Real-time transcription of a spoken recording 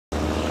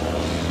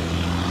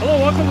Hello,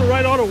 welcome to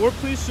Right Auto. We're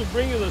pleased to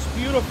bring you this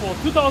beautiful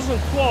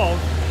 2012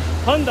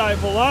 Hyundai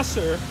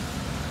Veloster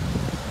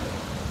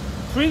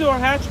 3-door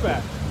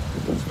hatchback.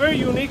 It's a very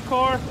unique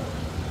car.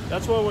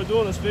 That's why we're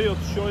doing this video,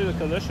 to show you the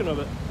condition of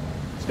it.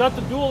 It's got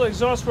the dual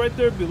exhaust right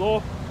there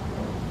below.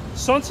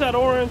 Sunset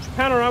orange,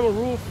 panorama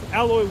roof,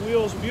 alloy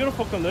wheels,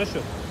 beautiful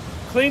condition.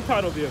 Clean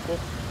title vehicle.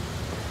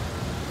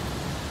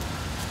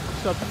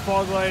 It's got the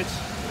fog lights.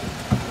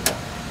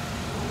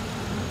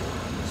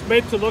 It's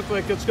made to look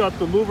like it's got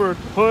the louvered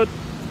hood.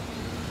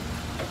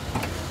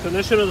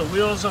 Condition of the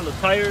wheels and the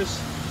tires.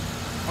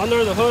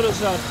 Under the hood is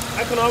that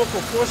economical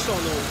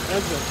 4-cylinder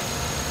engine.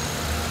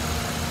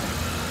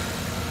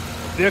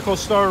 Vehicle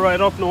started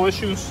right up, no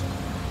issues.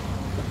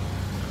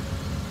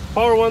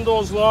 Power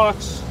windows,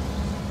 locks,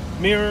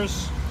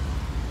 mirrors.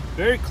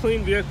 Very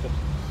clean vehicle.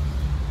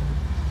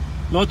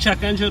 No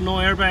check engine, no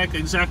airbag.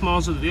 Exact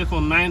miles of the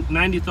vehicle,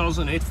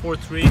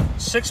 90,843.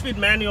 6-speed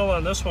manual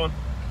on this one.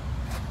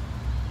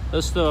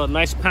 This is the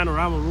nice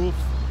panorama roof.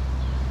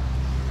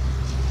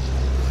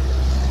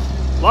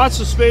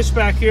 Lots of space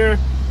back here.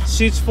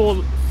 Seats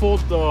fold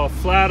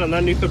flat, and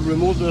then you could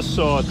remove this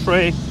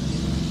tray.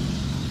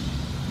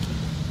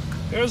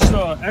 There's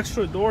the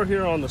extra door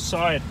here on the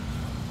side.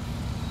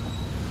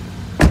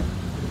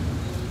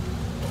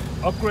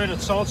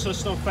 Upgraded sound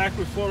system,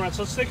 factory formats.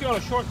 Let's take you on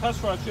a short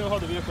test ride, show you how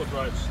the vehicle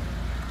drives.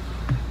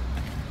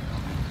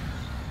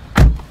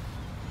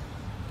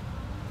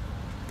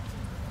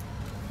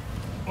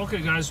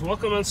 Okay guys,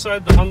 welcome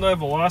inside the Hyundai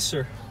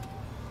Veloster.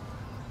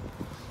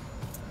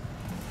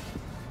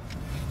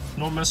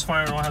 No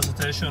misfire, no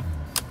hesitation.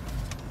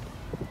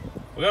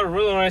 We got a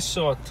really nice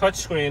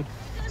touchscreen,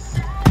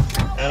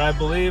 and I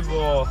believe,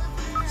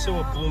 let's see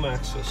what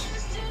BlueMax is.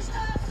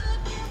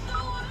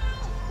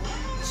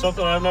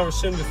 Something I've never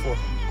seen before.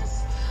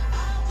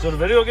 Is it a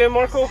video game,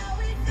 Marco?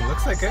 It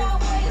looks like it.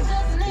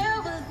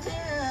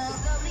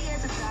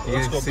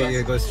 You can see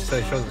it goes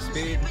to show the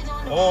speed.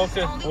 Oh,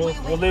 okay.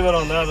 We'll leave it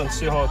on that and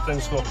see how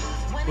things go.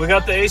 We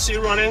got the AC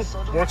running,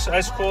 works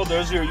ice cold.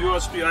 There's your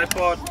USB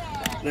iPod.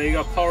 Then you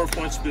got power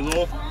points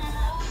below.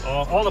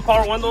 All the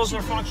power windows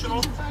are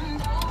functional,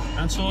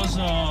 and so is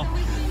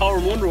power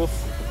moonroof.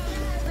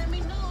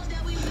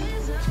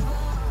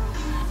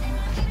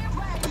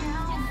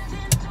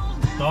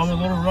 Now I'm a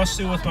little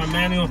rusty with my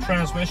manual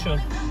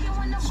transmission,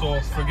 so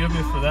forgive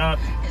me for that.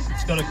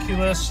 It's got a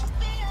keyless,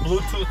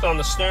 Bluetooth on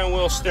the steering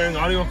wheel, steering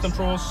audio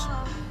controls.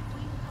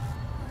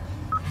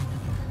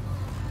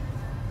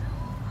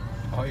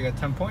 Oh, you got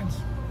 10 points.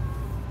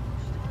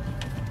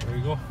 There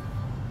you go.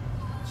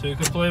 So you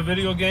can play a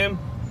video game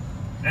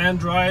and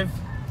drive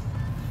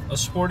a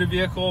sporty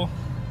vehicle,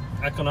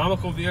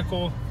 economical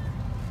vehicle.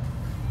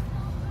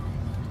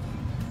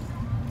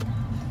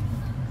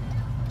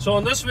 So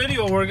in this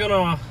video, we're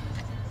gonna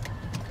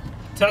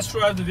test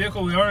drive the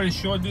vehicle. We already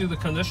showed you the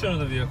condition of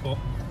the vehicle.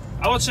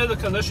 I would say the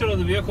condition of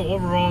the vehicle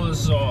overall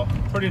is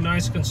pretty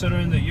nice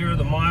considering the year,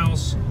 the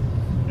miles.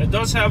 It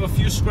does have a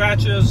few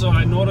scratches,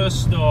 I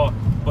noticed,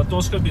 but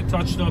those could be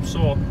touched up.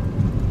 So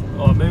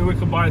maybe we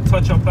could buy a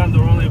touch-up end.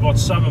 They're only about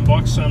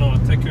 $7 and I'll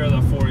take care of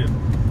that for you.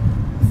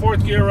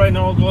 4th gear right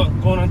now,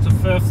 going into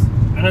 5th,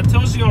 and it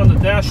tells you on the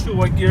dash too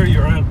what gear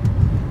you're in.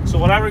 So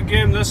whatever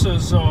game this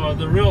is,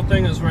 the real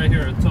thing is right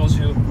here. It tells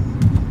you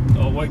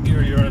what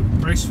gear you're in.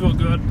 Brakes feel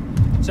good.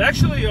 It's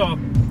actually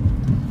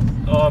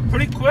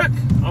pretty quick.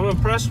 I'm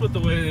impressed with the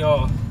way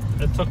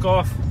it took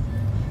off.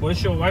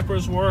 Windshield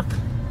wipers work.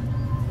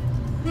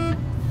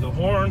 The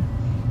horn.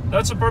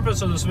 That's the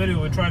purpose of this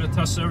video. We try to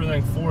test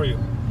everything for you.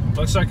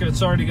 Looks like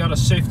it's already got a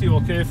safety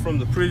okay from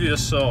the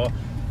previous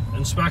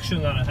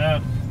inspection that it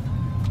had.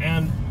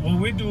 And what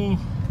we do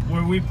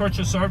where we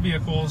purchase our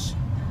vehicles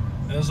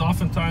is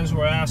oftentimes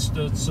we're asked,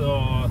 and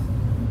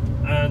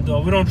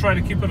we don't try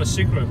to keep it a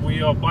secret. We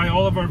buy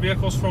all of our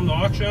vehicles from the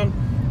auction,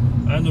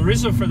 and the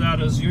reason for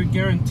that is you're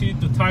guaranteed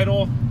the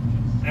title,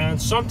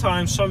 and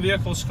sometimes some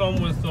vehicles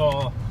come with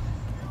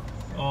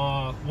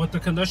the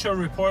condition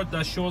report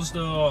that shows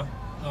the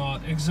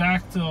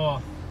exact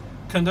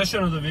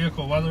condition of the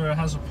vehicle, whether it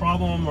has a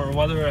problem or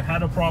whether it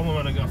had a problem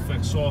and it got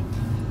fixed. So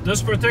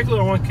this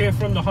particular one came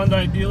from the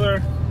Hyundai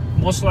dealer.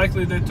 Most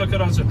likely they took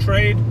it as a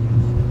trade,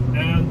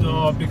 and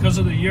because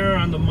of the year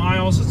and the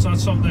miles, it's not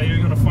something that you're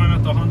going to find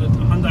at the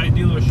Hyundai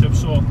dealership.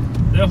 So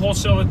they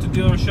wholesale it to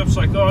dealerships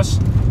like us.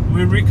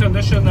 We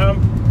recondition them.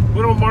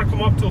 We don't mark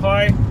them up too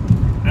high,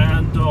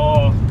 and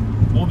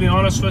we'll be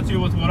honest with you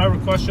with whatever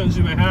questions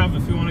you may have.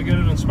 If you want to get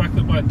it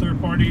inspected by a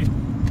third party,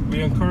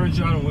 we encourage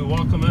that and we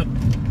welcome it.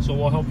 So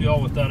we'll help you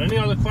out with that. Any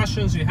other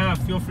questions you have,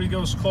 feel free to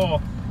give us a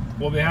call.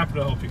 We'll be happy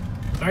to help you.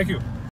 Thank you.